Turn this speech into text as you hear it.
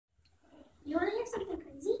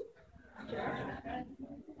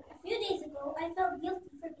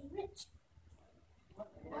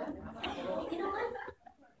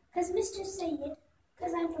Because Mr. Sayed,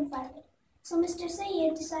 because I'm from 5A, so Mr.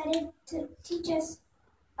 Sayed decided to teach us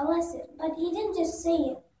a lesson, but he didn't just say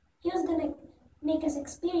it, he was going to make us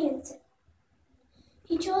experience it.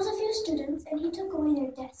 He chose a few students and he took away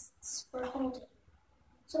their desks for a whole day.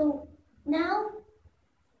 So now,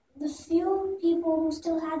 the few people who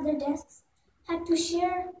still had their desks had to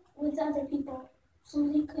share with other people so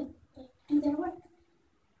they could do their work.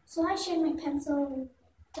 So I shared my pencil and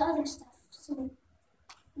the other stuff so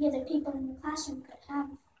the other people in the classroom could have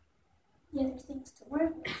the other things to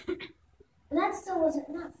work with. But that still wasn't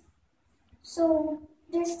enough. So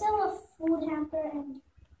there's still a food hamper, and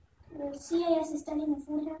the CIS is studying a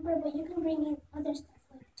food hamper, but you can bring in other stuff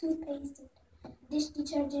like toothpaste and dish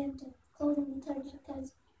detergent and clothing detergent,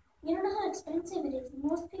 because you don't know how expensive it is.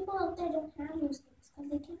 Most people out there don't have those things because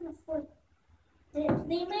they can't afford it.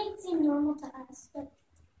 They might seem normal to us, but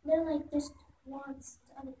they're like just wants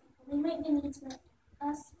to other people. They might be needs for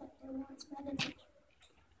us, but they're wants for other people.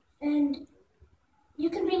 And you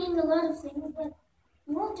can bring in a lot of things, but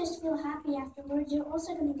you won't just feel happy afterwards. You're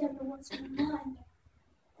also going to get rewards from Allah in there.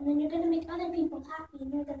 And then you're going to make other people happy,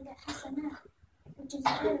 and you're going to get hasanah, which is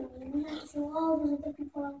better. And you have to show all those other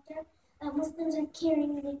people out there that Muslims are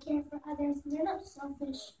caring and they care for others. And they're not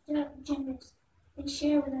selfish, they're generous. They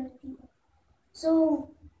share with other people. So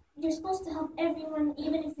you're supposed to help everyone,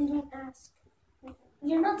 even if they don't ask.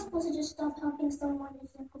 You're not supposed to just stop helping someone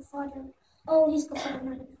if they're kuffar. Oh, he's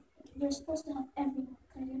kuffar. You're supposed to help everyone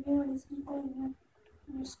because everyone is equal and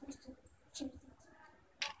you're supposed to share things.